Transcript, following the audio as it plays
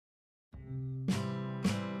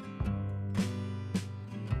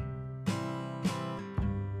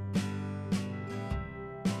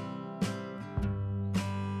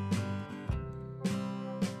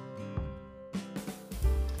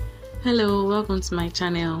Hello, welcome to my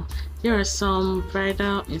channel. Here are some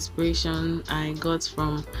bridal inspiration I got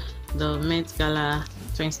from the Met Gala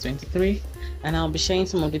 2023, and I'll be sharing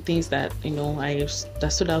some of the things that that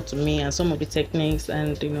stood out to me, and some of the techniques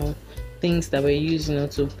and things that were used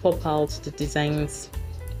to pop out the designs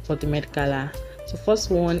for the Met Gala. So first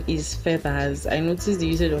one is feathers. I noticed the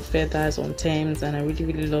usage of feathers on Thames, and I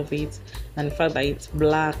really love it, and the fact that it's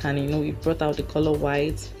black and it brought out the color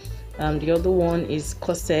white. The other one is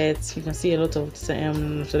corsets. You can see a lot of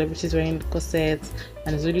celebrities wearing corsets,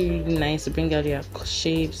 and it's really nice to bring out their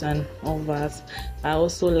shapes and all that. I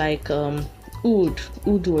also like wood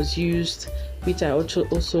was used, which I also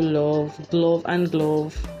love. Glove.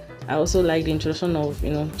 I also like the introduction of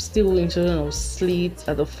still introduction of slits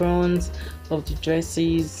at the front of the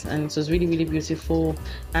dresses, and it was really beautiful.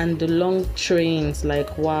 And the long trains,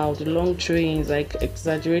 like wow, the long trains, like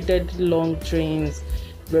exaggerated long trains,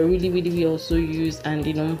 were really also used,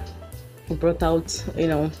 and brought out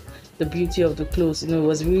the beauty of the clothes. It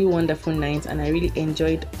was really wonderful night, and I really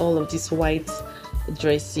enjoyed all of these white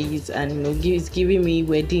dresses, and it's giving me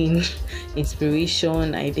wedding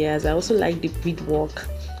inspiration ideas. I also like the beadwork.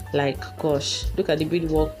 Like gosh, look at the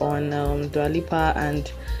beadwork on Dua Lipa and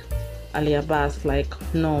Alia Bass. Like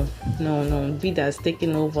no, bead has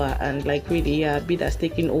taken over, and like really, yeah, bead has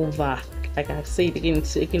taken over. Like I've said again,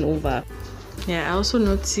 it's taken over. Yeah, I also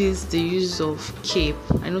noticed the use of cape.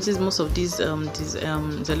 I noticed most of these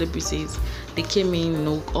celebrities, they came in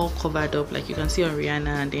all covered up, like you can see on Rihanna,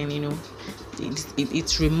 and then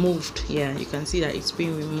it's removed. Yeah, you can see that it's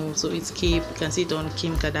being removed. So it's cape. You can see it on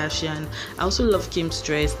Kim Kardashian. I also love Kim's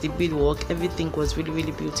dress, the beadwork, everything was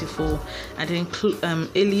really beautiful. And then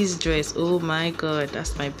Ellie's dress, oh my god,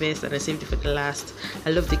 that's my best, and I saved it for the last.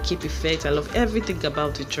 I love the cape effect. I love everything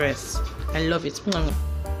about the dress. I love it.